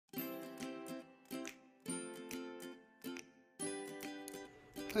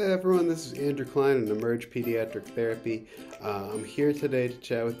Hi everyone, this is Andrew Klein in Emerge Pediatric Therapy. I'm here today to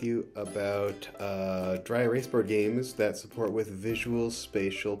chat with you about dry erase board games that support with visual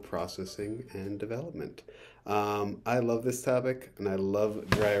spatial processing and development. I love this topic and I love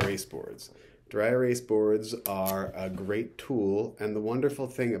dry erase boards. Dry erase boards are a great tool, and the wonderful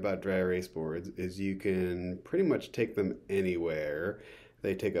thing about dry erase boards is you can pretty much take them anywhere.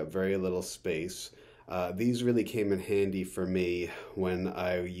 They take up very little space. These really came in handy for me when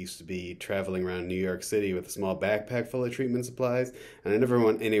I used to be traveling around New York City with a small backpack full of treatment supplies, and I never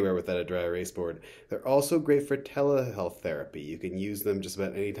went anywhere without a dry erase board. They're also great for telehealth therapy. You can use them just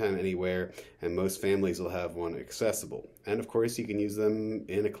about anytime, anywhere, and most families will have one accessible. And of course, you can use them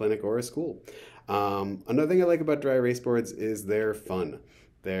in a clinic or a school. Another thing I like about dry erase boards is they're fun.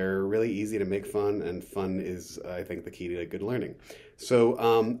 They're really easy to make fun, and fun is, I think, the key to good learning. So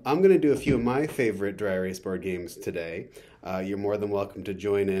I'm going to do a few of my favorite dry erase board games today. You're more than welcome to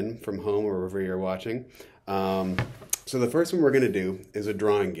join in from home or wherever you're watching. So the first one we're going to do is a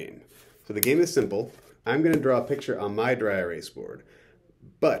drawing game. So the game is simple. I'm going to draw a picture on my dry erase board,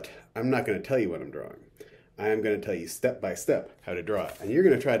 but I'm not going to tell you what I'm drawing. I am going to tell you step by step how to draw it. And you're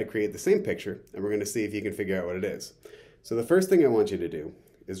going to try to create the same picture, and we're going to see if you can figure out what it is. So the first thing I want you to do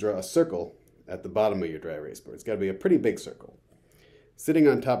is draw a circle at the bottom of your dry erase board. It's got to be a pretty big circle. Sitting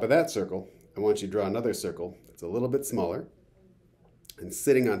on top of that circle, I want you to draw another circle that's a little bit smaller. And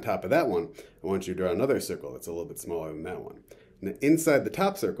sitting on top of that one, I want you to draw another circle that's a little bit smaller than that one. And then inside the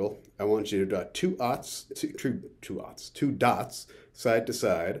top circle, I want you to draw two dots side to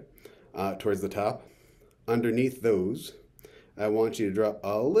side towards the top. Underneath those, I want you to draw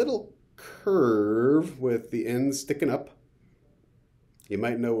a little curve with the ends sticking up. You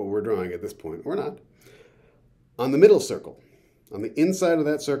might know what we're drawing at this point, or not. On the middle circle, on the inside of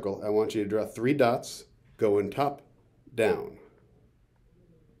that circle, I want you to draw three dots going top down.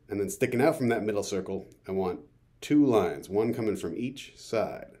 And then sticking out from that middle circle, I want two lines, one coming from each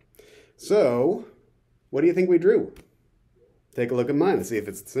side. So, what do you think we drew? Take a look at mine and see if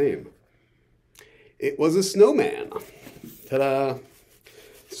it's the same. It was a snowman. Ta-da!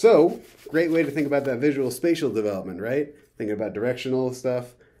 So, great way to think about that visual spatial development, right? Thinking about directional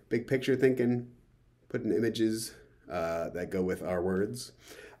stuff, big picture thinking, putting images that go with our words.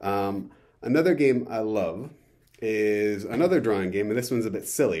 Another game I love is another drawing game, and this one's a bit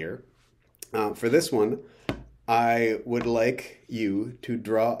sillier. For this one, I would like you to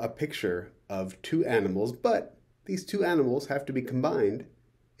draw a picture of two animals, but these two animals have to be combined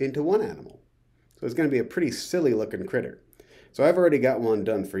into one animal. So it's going to be a pretty silly looking critter. So I've already got one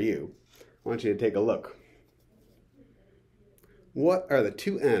done for you. I want you to take a look. What are the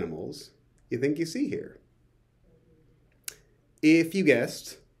two animals you think you see here? If you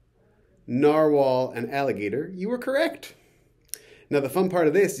guessed narwhal and alligator, you were correct. Now the fun part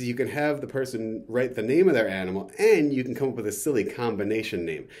of this is you can have the person write the name of their animal, and you can come up with a silly combination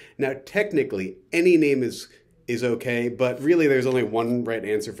name. Now technically any name is okay, but really there's only one right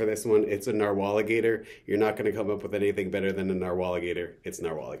answer for this one. It's a narwhaligator. You're not going to come up with anything better than a narwhaligator. It's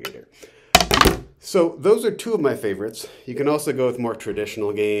narwhaligator. So those are two of my favorites. You can also go with more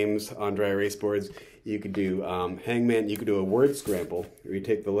traditional games on dry erase boards. You could do hangman. You could do a word scramble, where you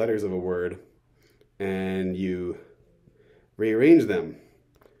take the letters of a word and you rearrange them.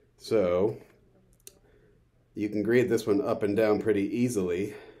 So you can grade this one up and down pretty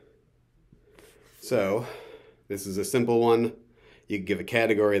easily. So this is a simple one. You can give a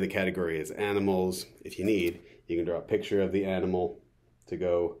category. The category is animals. If you need, you can draw a picture of the animal to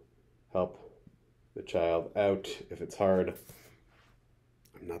go help the child out if it's hard.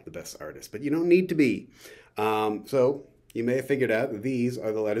 I'm not the best artist, but you don't need to be. So you may have figured out that these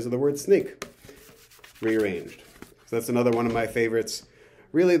are the letters of the word snake rearranged. So that's another one of my favorites.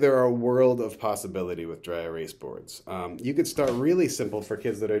 Really, there are a world of possibility with dry erase boards. You could start really simple for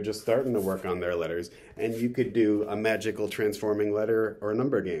kids that are just starting to work on their letters, and you could do a magical transforming letter or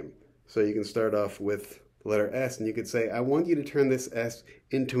number game. So you can start off with the letter S, and you could say, I want you to turn this S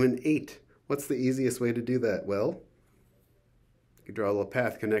into an 8. What's the easiest way to do that? Well, you could draw a little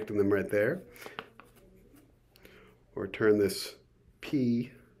path connecting them right there. Or turn this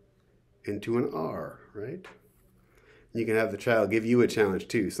P into an R, right? You can have the child give you a challenge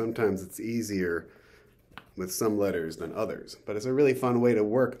too. Sometimes it's easier with some letters than others, but it's a really fun way to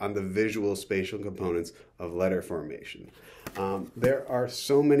work on the visual spatial components of letter formation. There are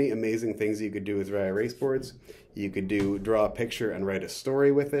so many amazing things you could do with dry erase boards. You could draw a picture and write a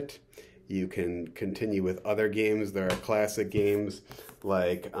story with it. You can continue with other games. There are classic games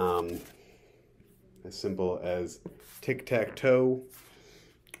like as simple as tic-tac-toe,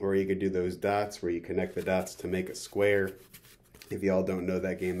 or you could do those dots where you connect the dots to make a square. If y'all don't know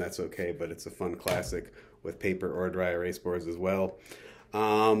that game, that's okay, but it's a fun classic with paper or dry erase boards as well.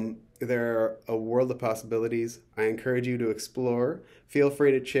 There are a world of possibilities. I encourage you to explore. Feel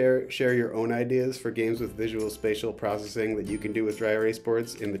free to share your own ideas for games with visual spatial processing that you can do with dry erase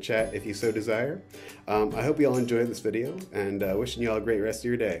boards in the chat if you so desire. I hope you all enjoyed this video, and wishing you all a great rest of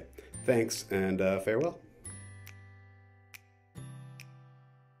your day. Thanks, and farewell.